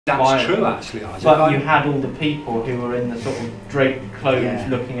That's true, actually, Isaac. But you had all the people who were in the sort of draped clothes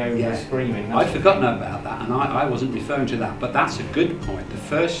looking over screaming. I'd forgotten about that, and I wasn't referring to that, but that's a good point. The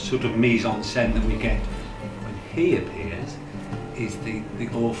first sort of mise-en-scène that we get when he appears is the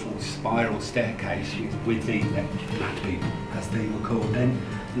awful spiral staircase with the mad people, as they were called then,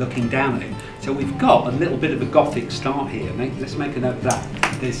 looking down at him. So we've got a little bit of a Gothic start here. Let's make a note of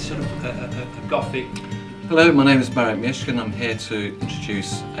that. There's sort of a Gothic... Hello, my name is Barrett Mishkin. I'm here to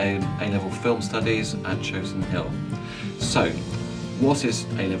introduce A-level Film Studies at Chosen Hill. So, what is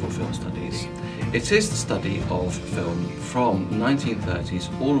A-level Film Studies? It is the study of film from the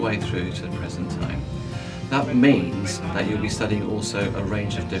 1930s all the way through to the present time. That means that you'll be studying also a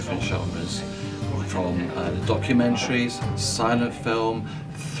range of different genres, from the documentaries, silent film,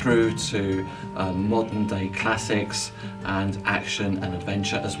 through to modern day classics and action and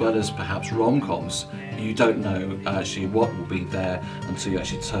adventure, as well as perhaps rom-coms. You don't know actually what will be there until you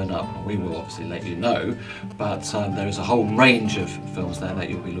actually turn up. We will obviously let you know, but there is a whole range of films there that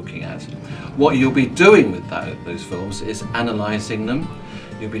you'll be looking at. What you'll be doing with those films is analysing them.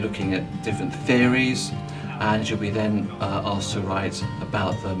 You'll be looking at different theories, and you'll be then asked to write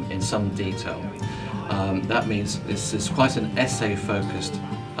about them in some detail. That means this is quite an essay-focused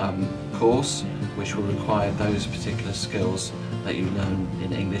course, which will require those particular skills that you learn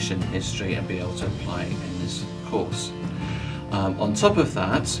in English and history and be able to apply in this course. On top of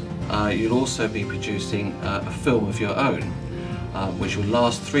that, you'll also be producing a film of your own, which will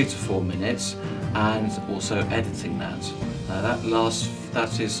last 3 to 4 minutes, and also editing that.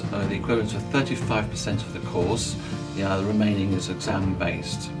 That is the equivalent of 35% of the course. The remaining is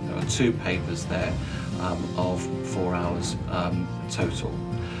exam-based. There are 2 papers there of 4 hours total.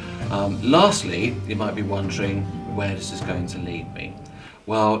 Lastly, you might be wondering where this is going to lead me.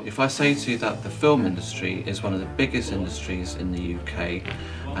 Well, if I say to you that the film industry is one of the biggest industries in the UK,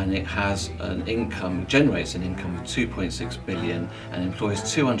 and it has an income, generates an income of 2.6 billion and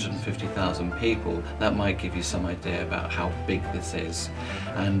employs 250,000 people, that might give you some idea about how big this is.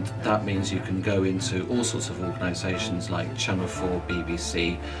 And that means you can go into all sorts of organisations like Channel 4,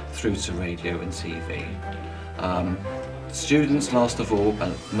 BBC, through to radio and TV. Students, last of all,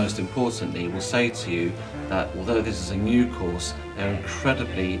 and most importantly, will say to you that although this is a new course, they're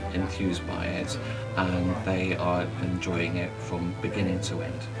incredibly enthused by it and they are enjoying it from beginning to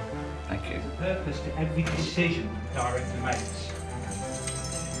end. Thank you. Purpose to every decision the director makes.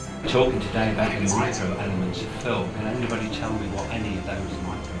 We're talking today about the micro elements of film. Can anybody tell me what any of those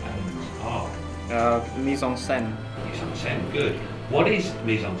micro elements are? Mise-en-scène. Mise-en-scène, good. What is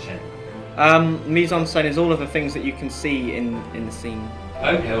mise-en-scène? Mise-en-scène is all of the things that you can see in the scene.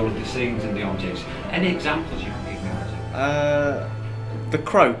 Okay, all of the scenes and the objects. Any examples you can give me? The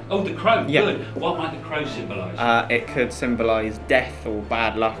crow. Oh, the crow, yeah. Good. What might the crow symbolise? It could symbolise death or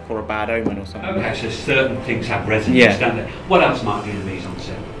bad luck or a bad omen or something. Okay, so certain things have resonance, don't they? What else might be the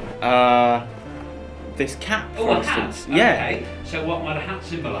mise-en-scène? This cap, for A instance. hat. Yeah. Okay, so what might a hat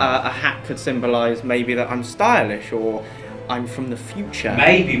symbolise? A hat could symbolise maybe that I'm stylish or I'm from the future.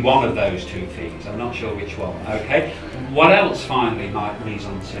 Maybe one of those 2 things, I'm not sure which one. Okay, what else finally might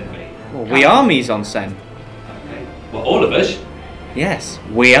mise-en-scène be? Well, we are mise-en-scène. Okay, well, all of us. Yes,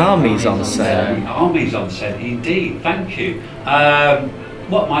 we are mise-en-scène. We are mise-en-scène, indeed, thank you.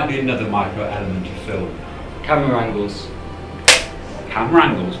 What might be another micro element of film? Camera angles. Camera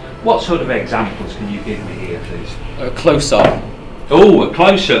angles. What sort of examples can you give me here, please? A close-up. Oh, a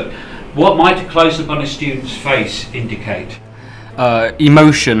close-up. What might a close-up on a student's face indicate?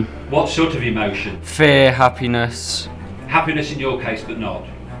 Emotion. What sort of emotion? Fear, happiness. Happiness in your case, but not.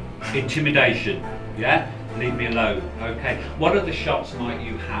 Intimidation, yeah? Leave me alone, okay. What other shots might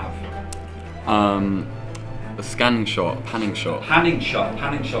you have? A scanning shot, a panning shot. Panning shot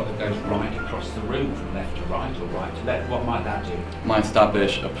that goes right across the room from left to right or right to left. What might that do? Might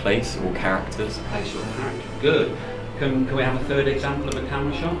establish a place or characters. Place or character, good. Can we have a third example of a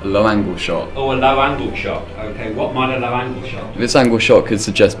camera shot? A low angle shot. Oh, a low angle shot, okay. What might a low angle shot do? This angle shot could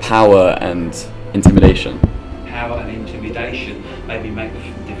suggest power and intimidation. Power and intimidation, maybe make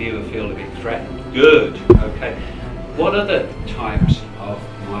the viewer feel a bit threatened. Good, okay. What other types of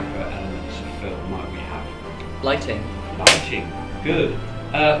micro elements of film might we have? Lighting. Lighting, good.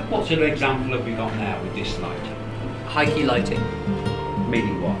 What sort of example have we got now with this lighting? High key lighting.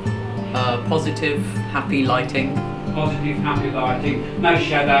 Meaning what? Positive, happy lighting. Positive, happy lighting, no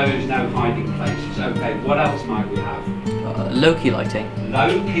shadows, no hiding places. Okay, what else might we have? Low key lighting.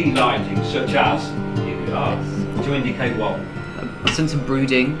 Low key lighting, such as, here we are, to indicate what? A sense of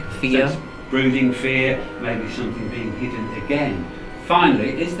brooding, fear. Sense of brooding, fear, maybe something being hidden again.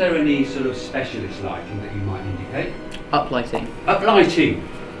 Finally, is there any sort of specialist lighting that you might indicate? Uplighting. Uplighting.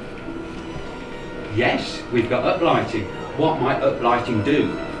 Yes, we've got uplighting. What might uplighting do?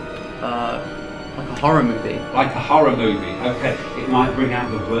 Like a horror movie. Like a horror movie, okay. It might bring out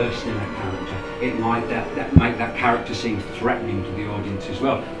the worst in a character. It might make that character seem threatening to the audience as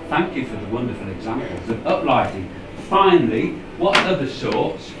well. Thank you for the wonderful examples of uplighting. Finally, what other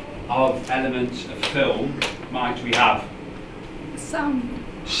sorts of elements of film might we have? Sound.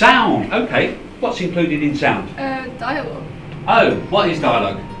 Sound, okay. What's included in sound? Dialogue. Oh, what is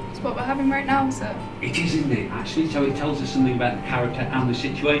dialogue? It's what we're having right now, sir. It is, isn't it, actually? So it tells us something about the character and the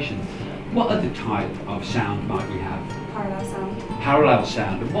situation. What other type of sound might we have? Parallel sound. Parallel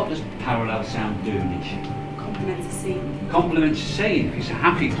sound. And what does parallel sound do, Nish? Complements the scene. Complements the scene. If it's a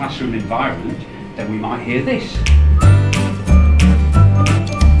happy classroom environment, then we might hear this.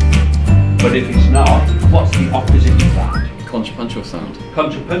 But if it's not, what's the opposite of that? Contrapuntal sound.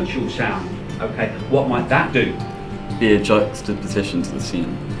 Contrapuntal sound. Okay, what might that do? Be a juxtaposition to the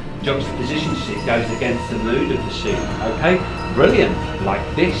scene. Juxtaposition goes against the mood of the scene. Okay, brilliant.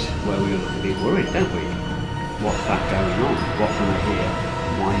 Like this, where we look a bit worried, don't we? What's that going on? What can I hear?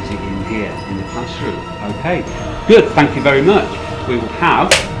 Why is it in here, in the classroom? Okay, good, thank you very much. We will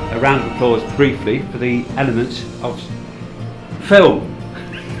have a round of applause briefly for the elements of film.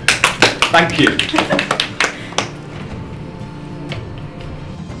 Thank you.